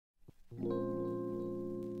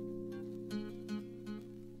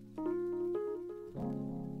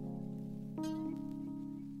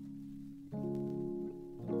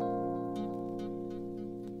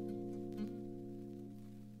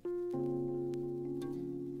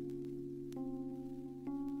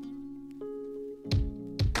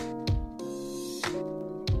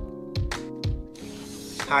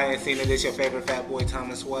Hi, Encina. This your favorite fat boy,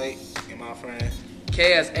 Thomas White, and my friend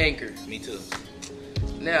K as anchor. Me too.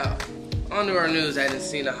 Now, on to our news at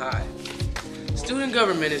Encina High. Student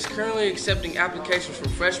government is currently accepting applications from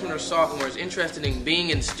freshmen or sophomores interested in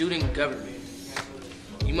being in student government.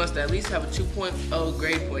 You must at least have a 2.0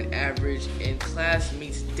 grade point average, and class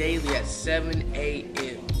meets daily at 7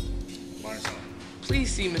 a.m. Please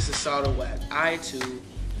see Mrs. Sato at I-2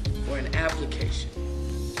 for an application.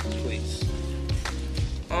 Please.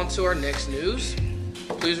 On to our next news.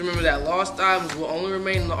 Please remember that lost items will only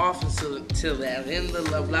remain in the office until the end of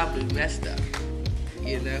the lovely messed up.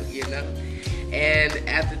 You know. And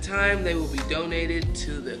at the time, they will be donated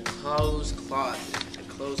to the clothes closet.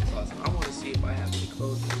 I want to see if I have any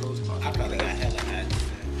clothes in the clothes closet. I probably got hella hats,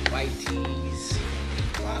 white tees,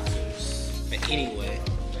 boxers. But anyway,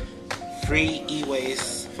 free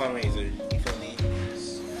e-waste fundraiser. You feel me?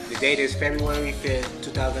 The date is February 5th,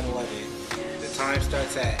 2011. The time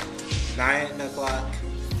starts at 9 o'clock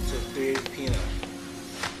to 3 p.m.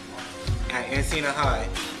 at Encina High.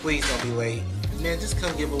 Please don't be late. Man, just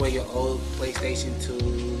come give away your old PlayStation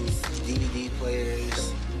 2s, DVD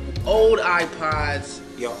players, old iPods,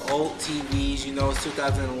 your old TVs. You know, it's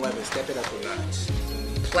 2011. Step it up a notch.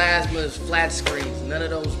 Plasmas, flat screens, none of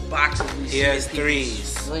those boxes we see in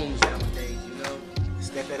PS3s. rooms nowadays, you know?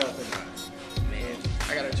 Step it up a notch. Man,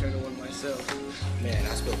 I gotta turn to one myself. Man,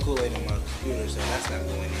 I spill Kool-Aid on my computer, so that's not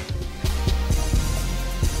going in.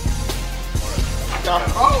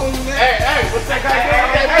 Oh, man. Hey, what's that guy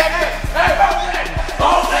doing? Hey,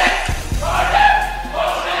 hold that!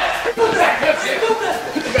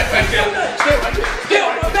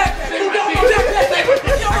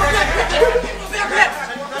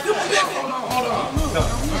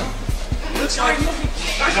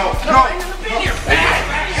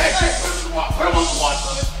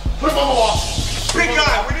 Put him on the wall. Big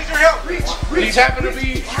guy, we need your help. Reach. These happen to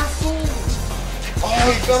be our phones. Oh,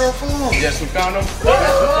 you found our phone. Yes, we found them.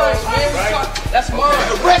 That's mine, man. That's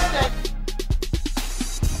mine.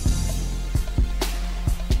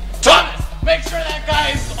 Thomas, make sure that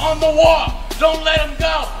guy is on the wall. Don't let him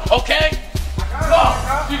go, okay? Mo,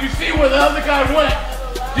 did you see where the other guy went?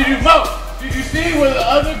 Did you see where the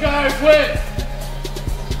other guy went?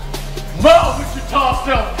 Mo, with your tall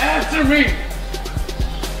self, answer me.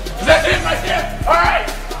 Is that him right there? All right,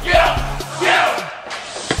 get up.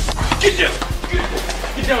 Get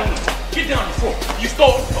down on the floor. You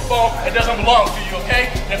stole a phone that doesn't belong to you,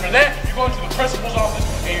 okay? And for that, you're going to the principal's office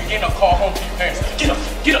and you're getting a call home to your parents. Get up.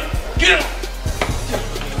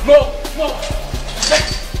 Mo,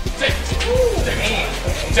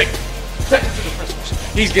 take him to the principal's.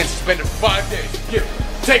 He's getting suspended for 5 days. Here,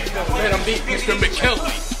 take him and let him meet Mr.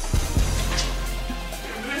 McKelvey.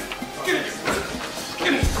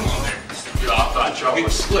 Get in. Come on there. I thought y'all were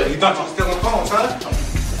slick. You thought you were stealing phones, huh?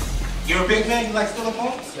 You're a big man, you like stealing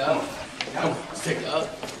phones? Yeah. Come on, let's take it up.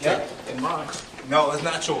 Yeah. They're mine. No, it's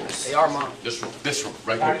not yours. They are mine. This room,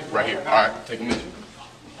 right here. All right, take a minute.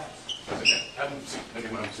 Have him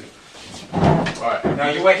sit. All right. Now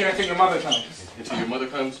you're waiting until your mother comes. Until your mother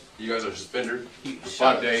comes, you guys are suspended for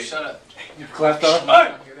 5 days. Shut up. You clapped up?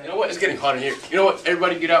 Hey, you know what? It's getting hot in here. You know what?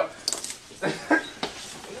 Everybody get out.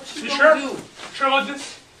 You sure? Sure about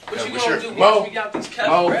this? What you we gonna sure. do? Mo. Watch me get out these cups,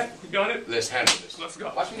 Mo. bruh. You got it? Let's handle this. Let's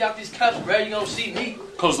go. Watch me get out these cups, bruh. You gonna see me.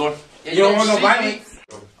 Close the door. Yeah, You don't want no see me. violence?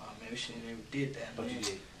 Oh man, we shouldn't have never did that. But you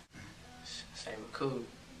did. Same with cool. I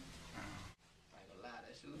ain't gonna lie,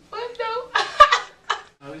 that shit was fun though.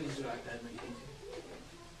 No, we didn't do like that, man.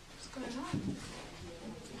 What's going on?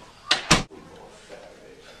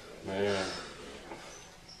 Man,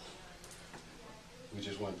 we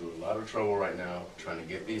just went through a lot of trouble right now trying to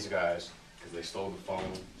get these guys because they stole the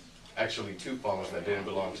phone. Actually, 2 phones that didn't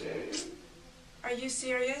belong to me. Are you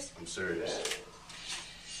serious? I'm serious.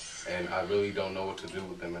 And I really don't know what to do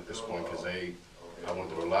with them at this point because I went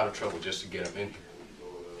through a lot of trouble just to get them in here.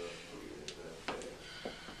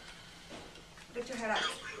 Lift your head up.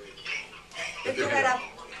 Lift your head up.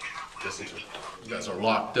 Listen to me. You guys are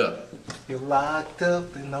locked up. You're locked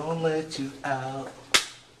up and don't let you out.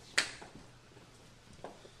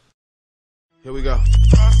 Here we go.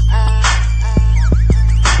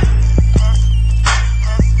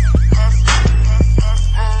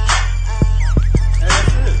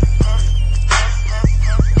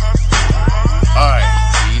 Alright,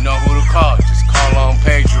 you know who to call. Just call on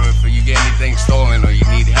Pedro if you get anything stolen or you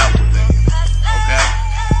need help with it. Okay?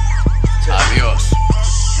 Adios.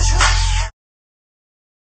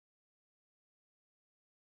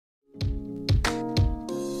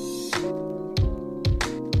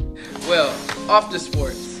 Well, off to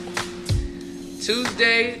sports.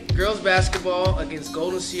 Tuesday, girls basketball against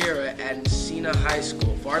Golden Sierra at Encina High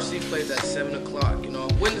School. Varsity plays at 7 o'clock. And on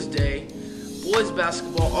Wednesday, boys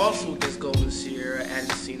basketball also against Golden Sierra at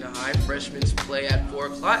Encina High. Freshmen play at 4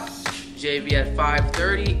 o'clock, JV at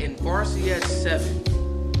 5:30, and varsity at 7.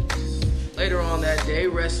 Later on that day,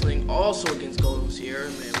 wrestling also against Golden Sierra.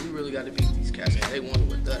 Man, we really got to beat these cats because they won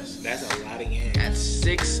with us. That's a lot of games. At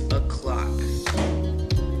 6 o'clock.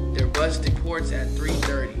 Their bus deports at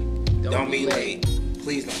 3:30. Don't be late.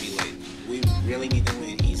 Please don't be late. We really need to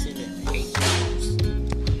win. Encina hate to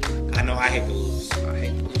lose. I know I hate to lose. I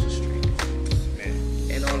hate to lose a streak. Man.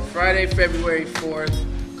 And on Friday, February 4th,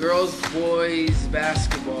 girls boys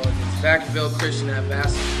basketball against Vacaville Christian at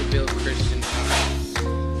Vacaville Christian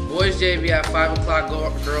High. Boys JV at 5 o'clock,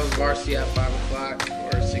 girls varsity at 5 o'clock,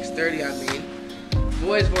 or 6:30 I mean.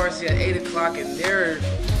 Boys varsity at 8 o'clock, and their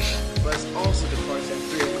bus also departs at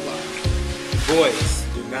 3 o'clock. Boys,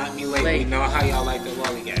 do not be late. We know how y'all like the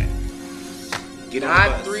lollygag. Get on the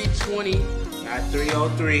Not bus. 3:20, Not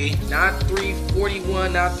 3:03. not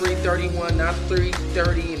 3:41, not 3:31, not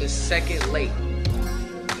 3:30, and a second late.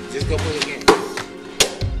 Just go play the game.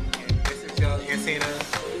 And this is your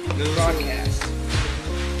Encina News Broadcast.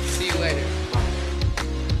 See you later.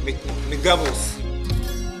 McDoubles.